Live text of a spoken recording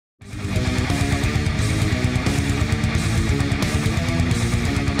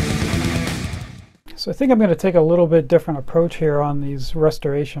So I think I'm going to take a little bit different approach here on these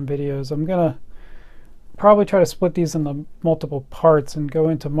restoration videos. I'm going to probably try to split these into multiple parts and go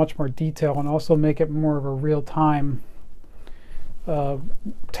into much more detail, and also make it more of a real-time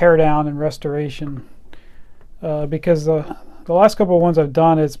teardown and restoration, because the last couple of ones I've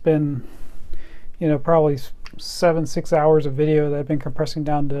done, it's been, you know, probably 6 hours of video that I've been compressing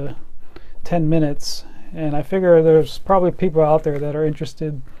down to 10 minutes, and I figure there's probably people out there that are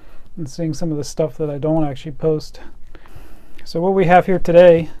interested in seeing some of the stuff that I don't actually post. So what we have here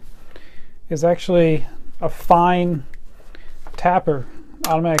today is actually a Fein Tapper,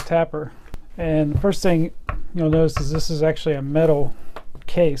 automatic tapper. And the first thing you'll notice is this is actually a metal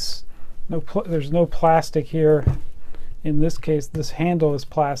case. There's no plastic here. In this case, this handle is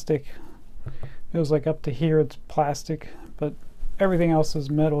plastic. It was like up to here it's plastic, but everything else is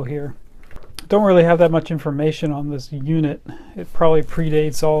metal here. Don't really have that much information on this unit. It probably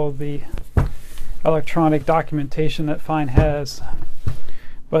predates all of the electronic documentation that Fein has,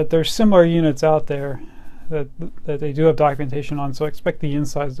 but there's similar units out there that they do have documentation on, so I expect the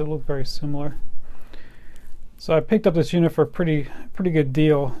insides to look very similar. So I picked up this unit for a pretty good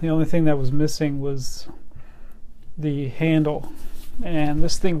deal. The only thing that was missing was the handle, and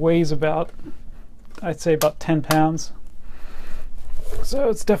this thing weighs about, I'd say about 10 pounds. So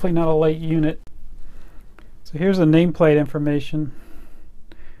it's definitely not a light unit. So here's the nameplate information.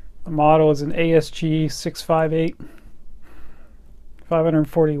 The model is an ASG 658,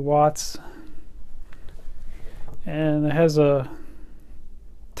 540 watts, and it has a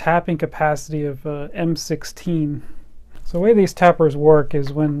tapping capacity of M16. So the way these tappers work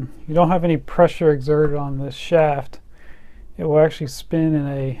is when you don't have any pressure exerted on this shaft, it will actually spin in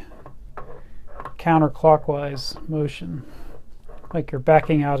a counterclockwise motion, like you're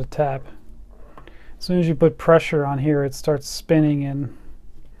backing out a tap. As soon as you put pressure on here, it starts spinning in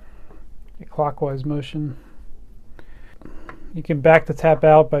a clockwise motion. You can back the tap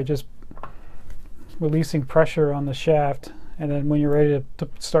out by just releasing pressure on the shaft, and then when you're ready to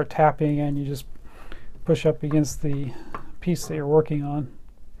start tapping again, you just push up against the piece that you're working on.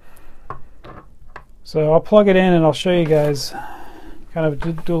 So I'll plug it in and I'll show you guys, kind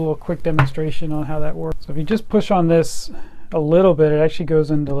of do a little quick demonstration on how that works. So if you just push on this a little bit, it actually goes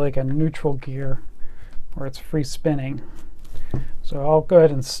into like a neutral gear where it's free spinning. So I'll go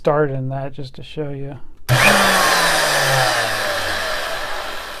ahead and start in that just to show you.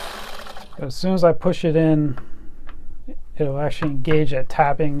 As soon as I push it in, it'll actually engage that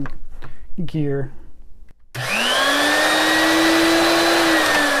tapping gear.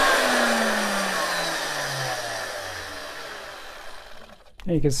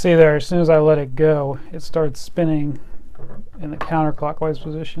 And you can see there, as soon as I let it go, it starts spinning in the counterclockwise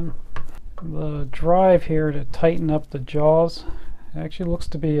position. The drive here to tighten up the jaws, it actually looks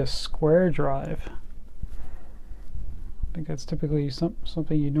to be a square drive. I think that's typically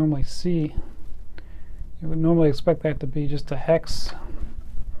something you normally see. You would normally expect that to be just a hex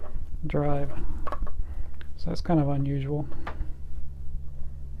drive. So that's kind of unusual.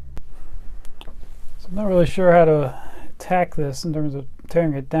 So I'm not really sure how to attack this in terms of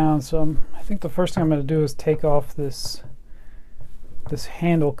tearing it down, so I think the first thing I'm going to do is take off this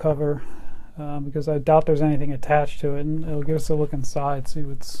handle cover, because I doubt there's anything attached to it, and it'll give us a look inside, see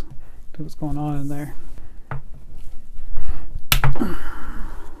what's going on in there.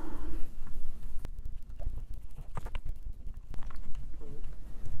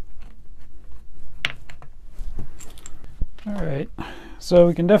 Alright, so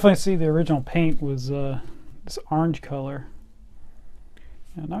we can definitely see the original paint was this orange color.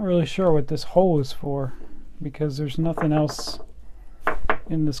 I'm not really sure what this hole is for, because there's nothing else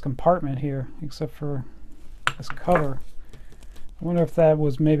in this compartment here except for this cover. I wonder if that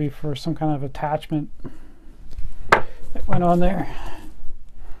was maybe for some kind of attachment that went on there,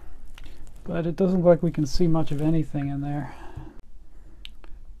 but it doesn't look like we can see much of anything in there.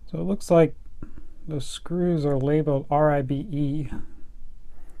 So it looks like the screws are labeled RIBE.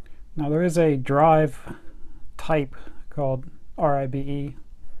 Now there is a drive type called RIBE,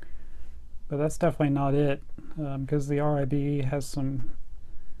 but that's definitely not it, because the RIBE has some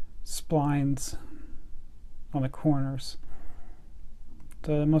splines on the corners.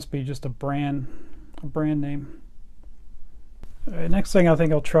 So it must be just a brand name. Alright, next thing I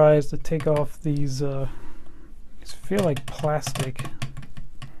think I'll try is to take off these feel like plastic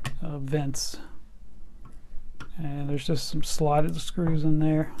vents, and there's just some slotted screws in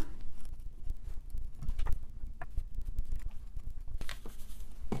there.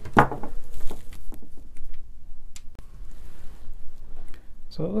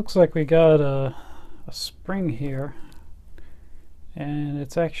 So it looks like we got a spring here, and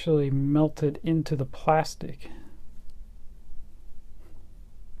it's actually melted into the plastic.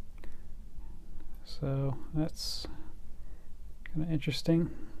 So that's kind of interesting.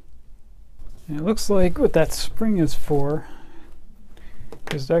 And it looks like what that spring is for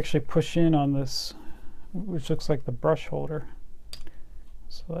is to actually push in on this, which looks like the brush holder.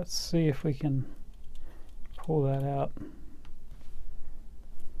 So let's see if we can pull that out.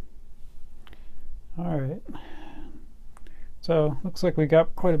 Alright, so looks like we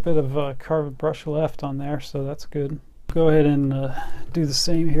got quite a bit of carved brush left on there, so that's good. Go ahead and do the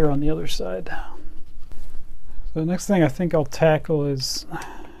same here on the other side. So the next thing I think I'll tackle is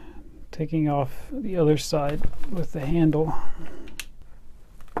taking off the other side with the handle.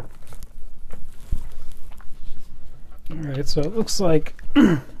 Alright, so it looks like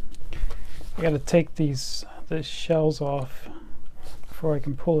I got to take these shells off before I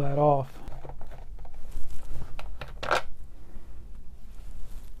can pull that off.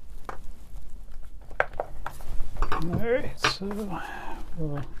 Alright, so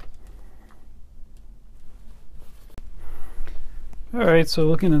alright, so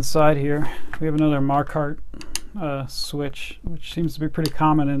looking inside here, we have another Marquardt switch, which seems to be pretty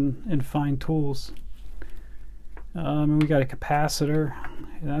common in fine tools. And we got a capacitor,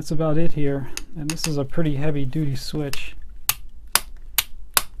 and that's about it here. And this is a pretty heavy duty switch.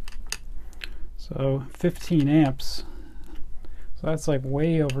 So 15 amps. So that's like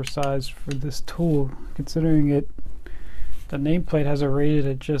way oversized for this tool, considering the nameplate has it rated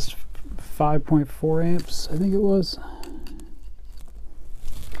at just 5.4 amps, I think it was.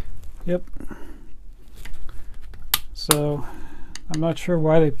 Yep. So I'm not sure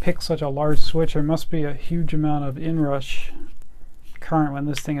why they picked such a large switch. There must be a huge amount of inrush current when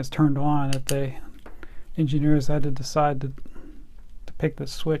this thing is turned on that the engineers had to decide to pick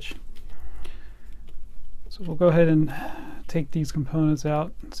this switch. So we'll go ahead and take these components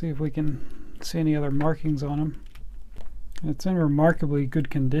out and see if we can see any other markings on them. And it's in remarkably good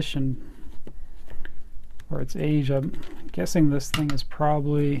condition for its age. I'm guessing this thing is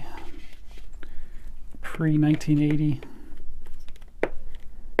probably pre-1980.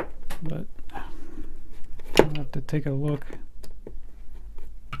 But I'll have to take a look.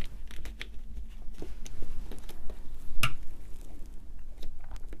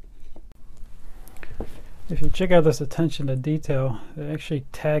 If you check out this attention to detail, they actually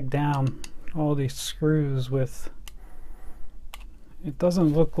tag down all these screws with, it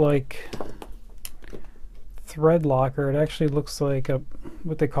doesn't look like thread locker, it actually looks like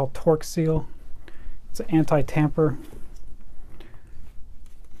what they call torque seal. It's an anti-tamper.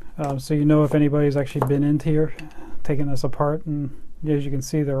 So you know if anybody's actually been into here, taking this apart, and as you can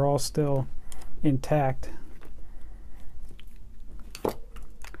see, they're all still intact.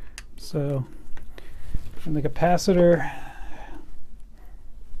 So, and the capacitor,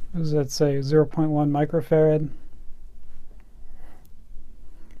 what does that say? 0.1 microfarad.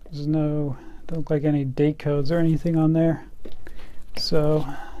 There's no, don't look like any date codes or anything on there. So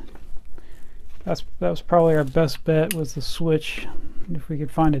that was probably our best bet, was the switch, if we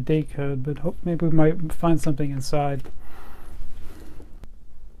could find a date code, but maybe we might find something inside.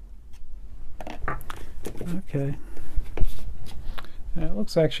 Okay. And it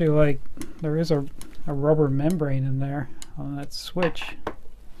looks actually like there is a rubber membrane in there on that switch.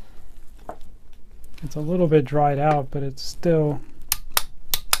 It's a little bit dried out, but it's still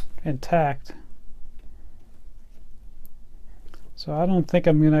intact. So I don't think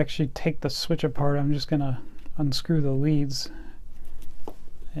I'm going to actually take the switch apart. I'm just going to unscrew the leads.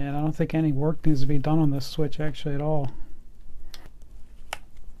 And I don't think any work needs to be done on this switch actually at all.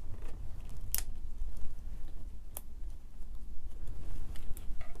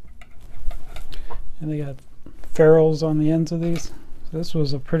 And they got ferrules on the ends of these. So this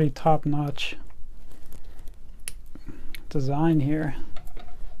was a pretty top-notch design here.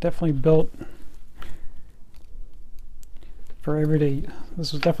 Definitely built for everyday.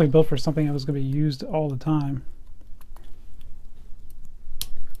 This was definitely built for something that was going to be used all the time.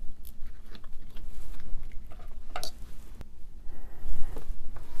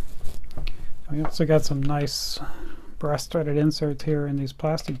 We also got some nice brass threaded inserts here in these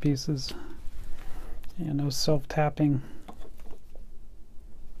plastic pieces, and those self-tapping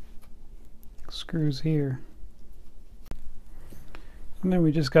screws here. And then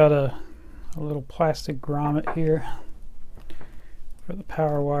we just got a little plastic grommet here for the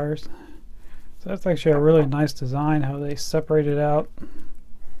power wires. So that's actually a really nice design, how they separated out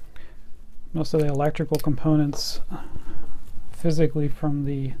most of the electrical components physically from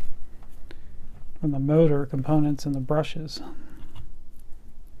the motor components and the brushes.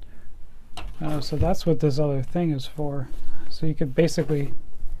 So that's what this other thing is for. So you could basically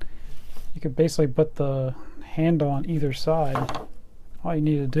put the handle on either side. All you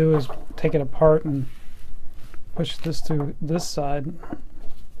need to do is take it apart and push this to this side.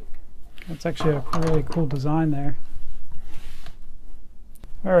 That's actually a really cool design there.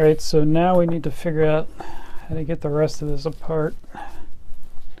 Alright, so now we need to figure out how to get the rest of this apart.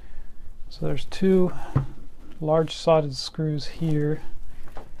 So there's two large soldered screws here,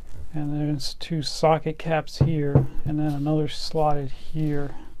 and there's two socket caps here, and then another slotted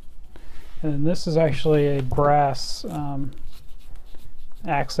here. And then this is actually a brass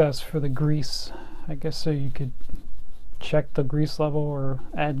access for the grease, I guess, so you could check the grease level or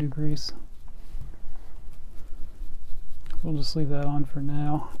add new grease. We'll just leave that on for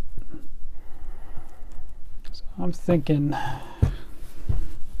now. So I'm thinking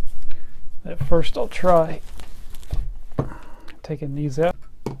that first I'll try taking these out.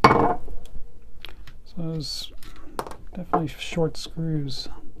 So those definitely short screws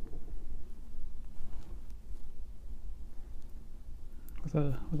with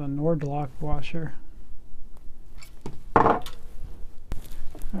a Nordlock washer.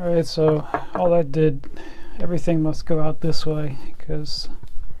 Alright, so all that did, everything must go out this way because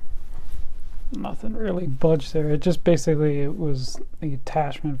nothing really budged there. It just basically, it was the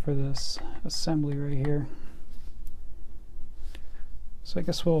attachment for this assembly right here. So I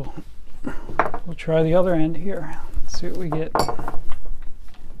guess we'll try the other end here. Let's see what we get.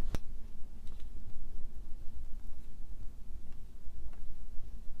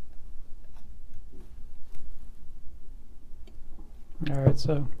 Alright,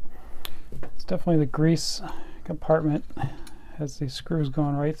 so it's definitely the grease compartment. Has these screws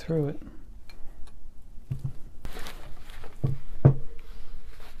going right through it.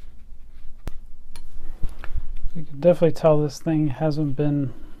 You can definitely tell this thing hasn't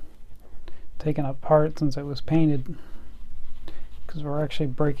been taken apart since it was painted, because we're actually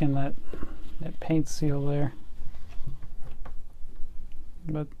breaking that paint seal there.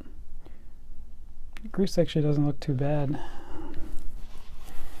 But the grease actually doesn't look too bad.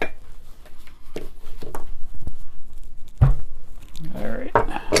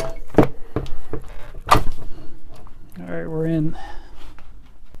 Alright, we're in.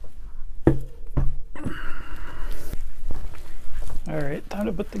 Alright, time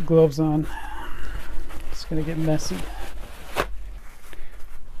to put the gloves on. It's gonna get messy.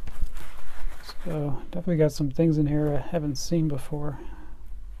 So, definitely got some things in here I haven't seen before.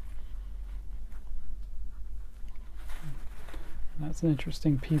 That's an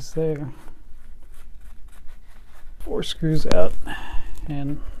interesting piece there. 4 screws out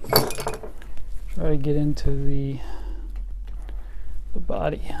and try to get into the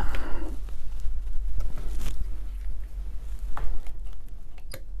body.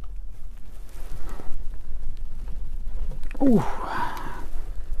 Ooh.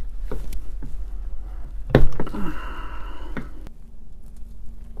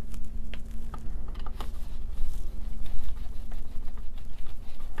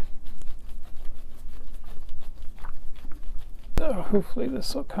 So hopefully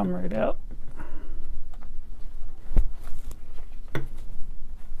this will come right out.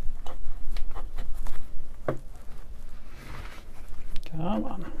 Come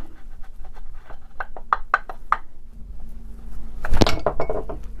on.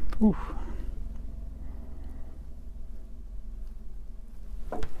 Oof.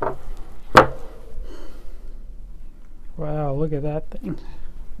 Wow, look at that thing.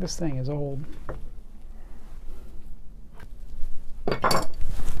 This thing is old.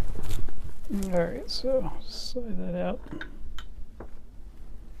 Alright, so slide that out.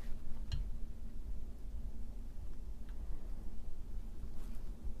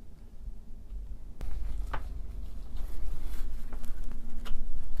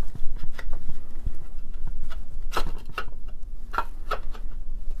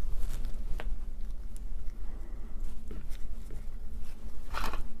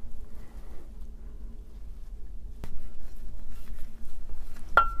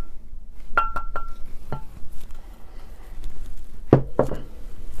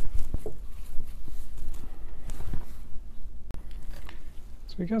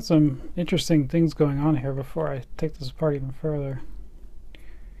 So we got some interesting things going on here before I take this apart even further.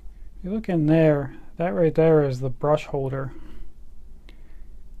 If you look in there, that right there is the brush holder.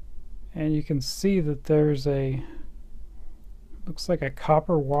 And you can see that there's a, looks like a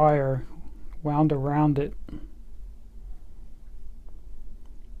copper wire wound around it.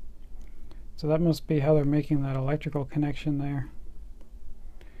 So that must be how they're making that electrical connection there.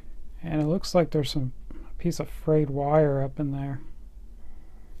 And it looks like there's a piece of frayed wire up in there.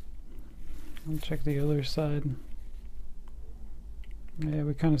 I'll check the other side. Yeah,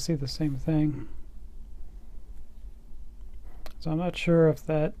 we kind of see the same thing. So I'm not sure if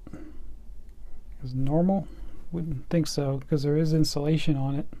that is normal. Wouldn't think so, because there is insulation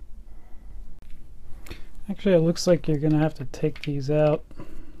on it. Actually, it looks like you're going to have to take these out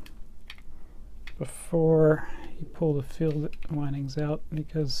before you pull the field windings out,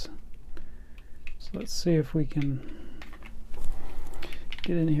 because, so let's see if we can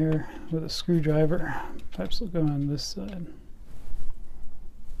get in here with a screwdriver. Pipes will go on this side.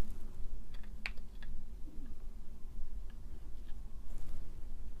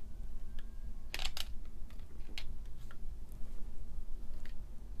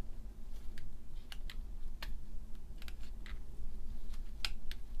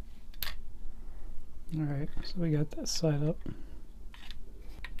 Alright, so we got that side up.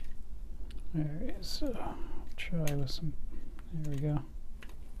 Alright, so try with some, there we go.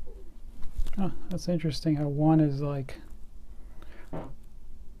 Oh, that's interesting how one is like,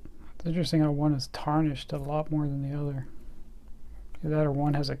 it's interesting how one is tarnished a lot more than the other. Either that or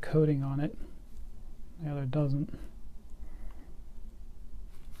one has a coating on it, the other doesn't.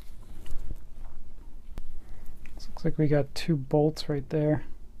 This looks like we got 2 bolts right there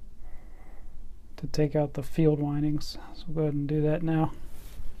to take out the field windings. So we'll go ahead and do that now.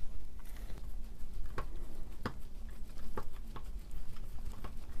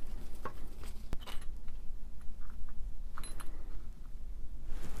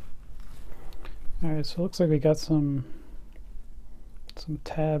 Alright, so it looks like we got some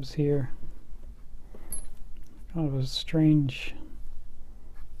tabs here. Kind of a strange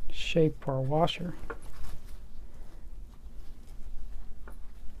shape for a washer.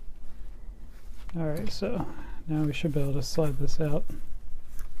 Alright, so now we should be able to slide this out.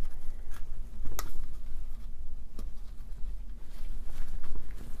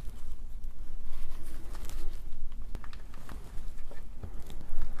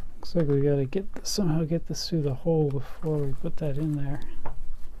 Looks like we gotta somehow get this through the hole before we put that in there.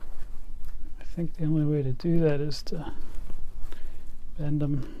 I think the only way to do that is to bend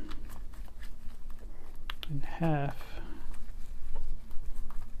them in half.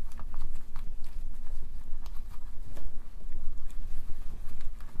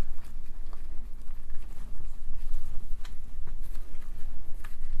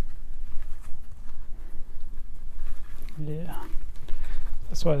 Yeah,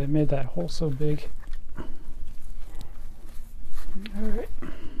 that's why they made that hole so big. Alright.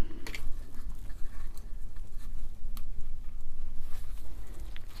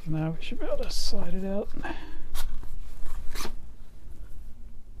 So now we should be able to slide it out.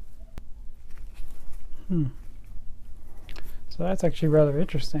 So that's actually rather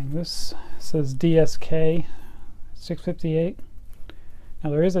interesting. This says DSK 658. Now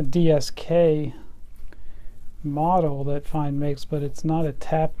there is a DSK model that Fein makes, but it's not a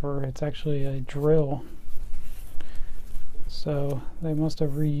tapper, it's actually a drill. So they must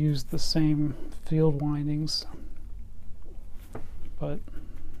have reused the same field windings. But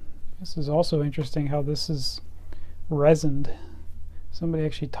this is also interesting how this is resined. Somebody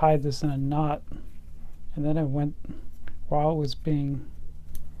actually tied this in a knot, and then it went while it was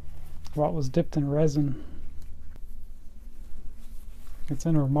dipped in resin. It's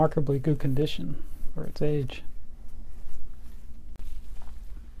in remarkably good condition for its age.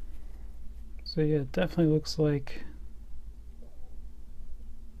 So yeah, it definitely looks like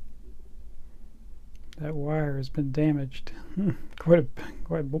that wire has been damaged quite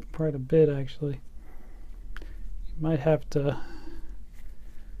a bit actually. You might have to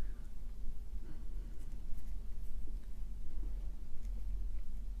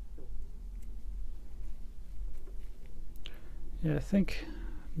I think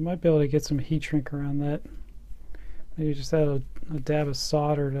you might be able to get some heat shrink around that. Maybe just add a dab of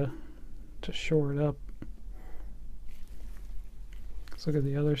solder to shore it up. Let's look at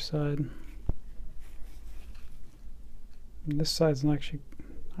the other side. And this side's actually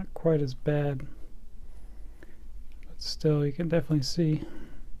not quite as bad, but still you can definitely see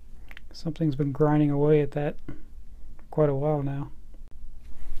something's been grinding away at that for quite a while now.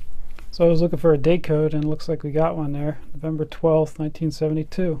 So I was looking for a date code, and it looks like we got one there, November 12th,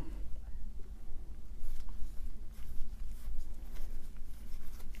 1972.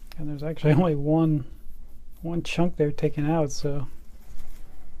 And there's actually only one chunk there taken out. So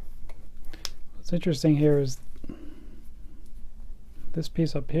what's interesting here is this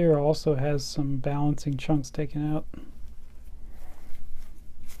piece up here also has some balancing chunks taken out.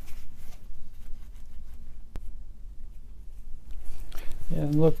 Yeah,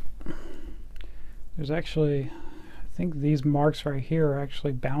 and look, there's actually, I think these marks right here are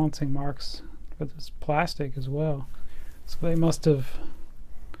actually balancing marks for this plastic as well. So they must have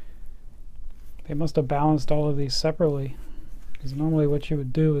balanced all of these separately, because normally what you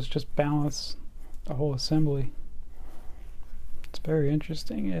would do is just balance the whole assembly. It's very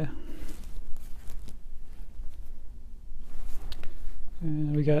interesting, yeah.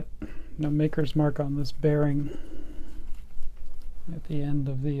 And we got no maker's mark on this bearing at the end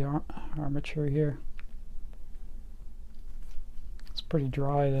of the armature here. It's pretty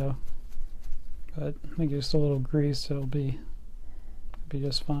dry though, but I think just a little grease, it'll be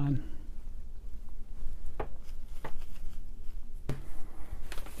just fine.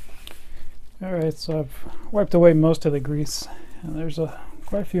 Alright, so I've wiped away most of the grease, and there's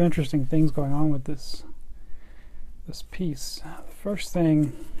quite a few interesting things going on with this piece. The first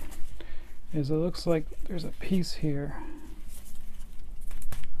thing is it looks like there's a piece here.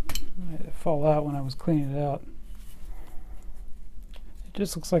 It fall out when I was cleaning it out. It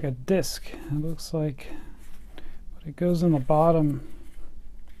just looks like a disc. It looks like, but it goes in the bottom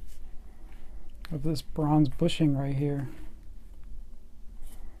of this bronze bushing right here.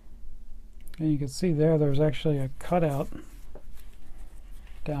 And you can see there's actually a cutout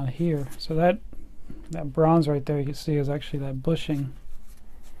down here. So that bronze right there you can see is actually that bushing.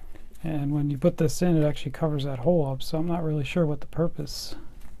 And when you put this in, it actually covers that hole up. So I'm not really sure what the purpose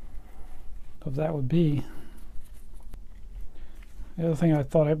of that would be. The other thing I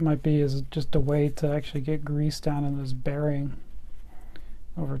thought it might be is just a way to actually get grease down in this bearing.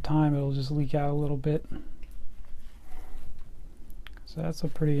 Over time it'll just leak out a little bit. So that's a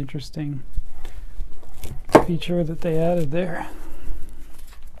pretty interesting feature that they added there.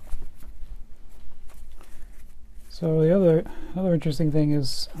 So the other interesting thing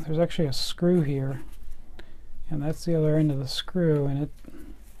is there's actually a screw here, and that's the other end of the screw, and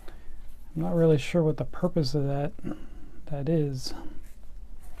I'm not really sure what the purpose of that is.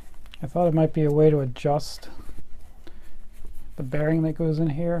 I thought it might be a way to adjust the bearing that goes in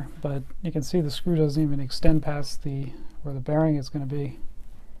here, but you can see the screw doesn't even extend past where the bearing is going to be.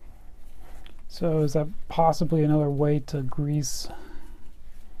 So is that possibly another way to grease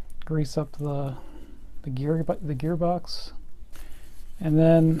up the gearbox? And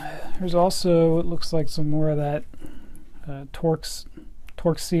then there's also, it looks like some more of that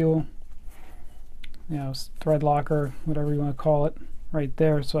torque seal, thread locker, whatever you want to call it, right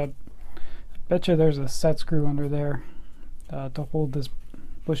there. So I bet you there's a set screw under there to hold this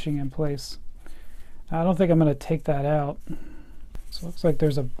bushing in place. I don't think I'm going to take that out. So it looks like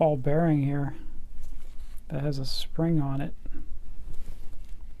there's a ball bearing here that has a spring on it.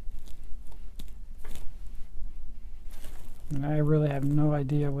 And I really have no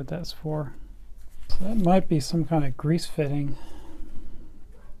idea what that's for. So that might be some kind of grease fitting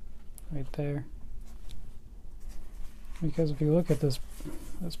right there. Because if you look at this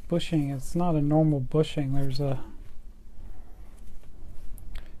bushing, it's not a normal bushing. There's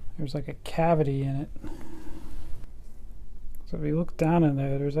like a cavity in it. So if you look down in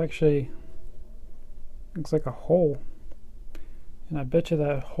there, there's actually, looks like a hole. And I bet you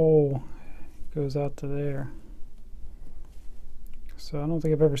that hole goes out to there. So I don't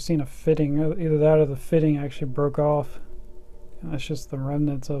think I've ever seen a fitting, either that or the fitting actually broke off. And that's just the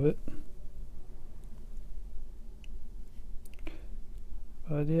remnants of it.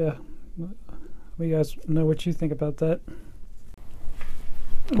 But yeah, you guys know what you think about that.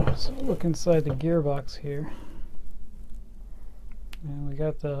 So look inside the gearbox here, and we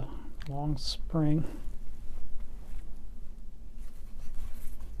got the long spring.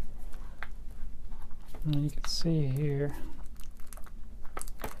 And you can see here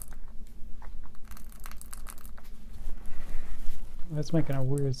that's making a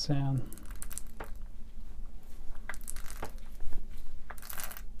weird sound.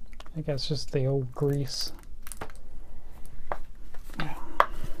 I think that's just the old grease.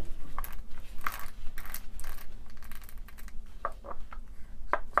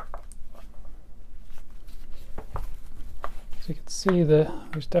 So you can see that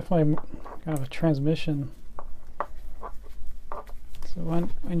there's definitely kind of a transmission. So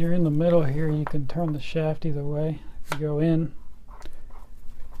when you're in the middle here, you can turn the shaft either way. If you go in,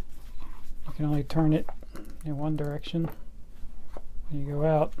 you can only turn it in one direction. When you go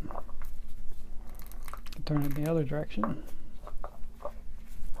out, you can turn it in the other direction.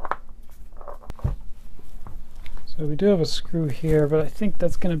 So we do have a screw here, but I think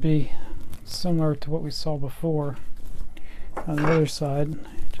that's going to be similar to what we saw before on the other side.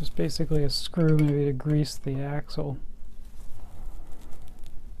 Just basically a screw maybe to grease the axle.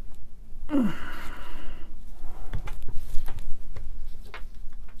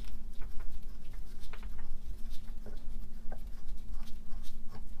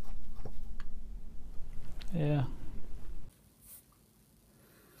 Yeah,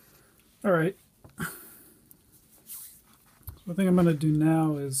 All right. So the thing I'm going to do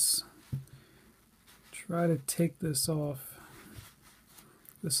now is try to take this off,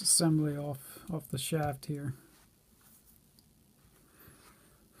 this assembly off the shaft here.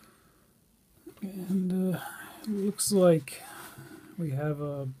 And it looks like we have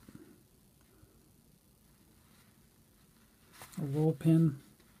a roll pin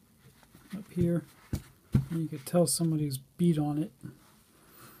up here. And you could tell somebody's beat on it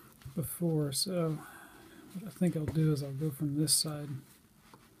before, so what I think I'll do is I'll go from this side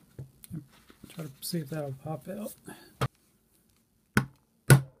and try to see if that'll pop out.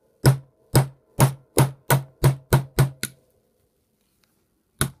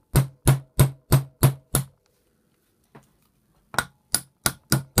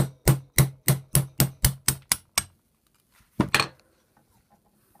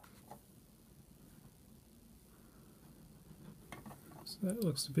 So that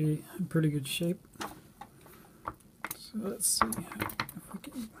looks to be in pretty good shape. So let's see if we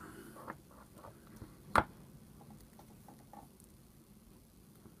can.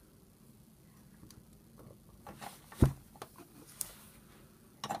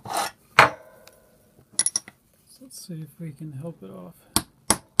 So let's see if we can help it off.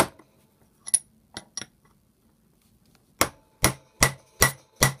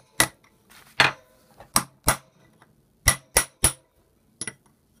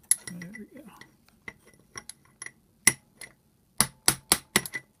 There we go.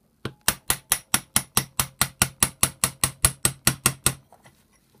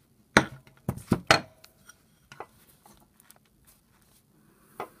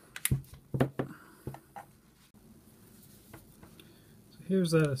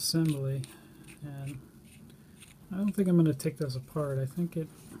 Here's that assembly, and I don't think I'm going to take this apart. I think it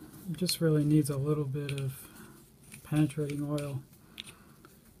just really needs a little bit of penetrating oil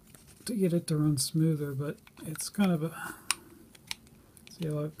to get it to run smoother, but it's kind of a, see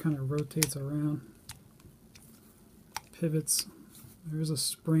how it kind of rotates around, pivots. There is a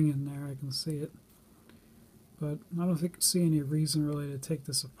spring in there, I can see it, but I don't see any reason really to take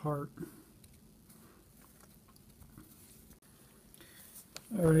this apart.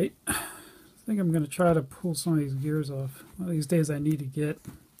 Alright, I think I'm going to try to pull some of these gears off. One of these days I need to get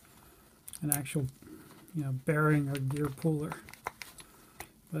an actual, bearing or gear puller.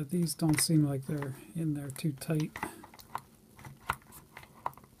 But these don't seem like they're in there too tight.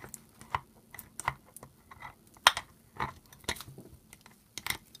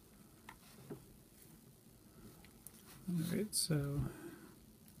 Alright, so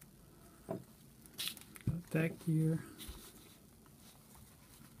got that gear.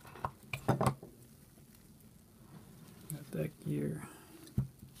 That gear.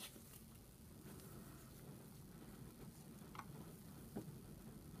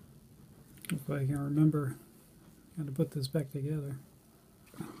 If I can remember how to put this back together.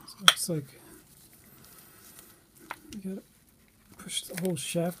 So it looks like we gotta push the whole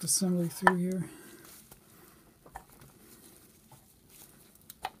shaft assembly through here.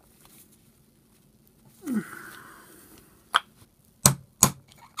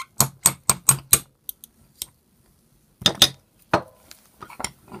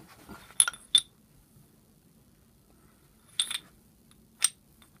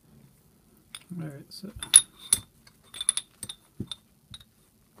 Alright, so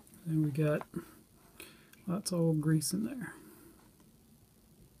then we got lots of old grease in there.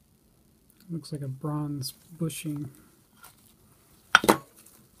 Looks like a bronze bushing.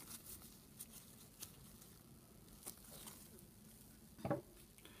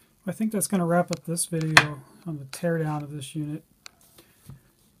 I think that's going to wrap up this video on the teardown of this unit.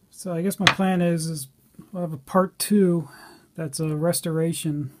 So I guess my plan is we'll have a part 2 that's a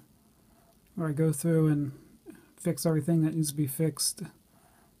restoration, where I go through and fix everything that needs to be fixed,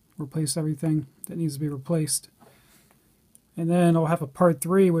 replace everything that needs to be replaced. And then I'll have a part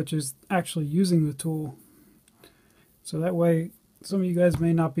 3, which is actually using the tool. So that way, some of you guys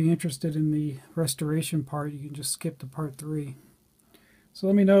may not be interested in the restoration part. You can just skip to part 3. So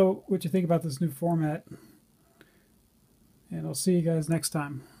let me know what you think about this new format, and I'll see you guys next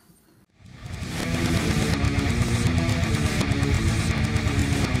time.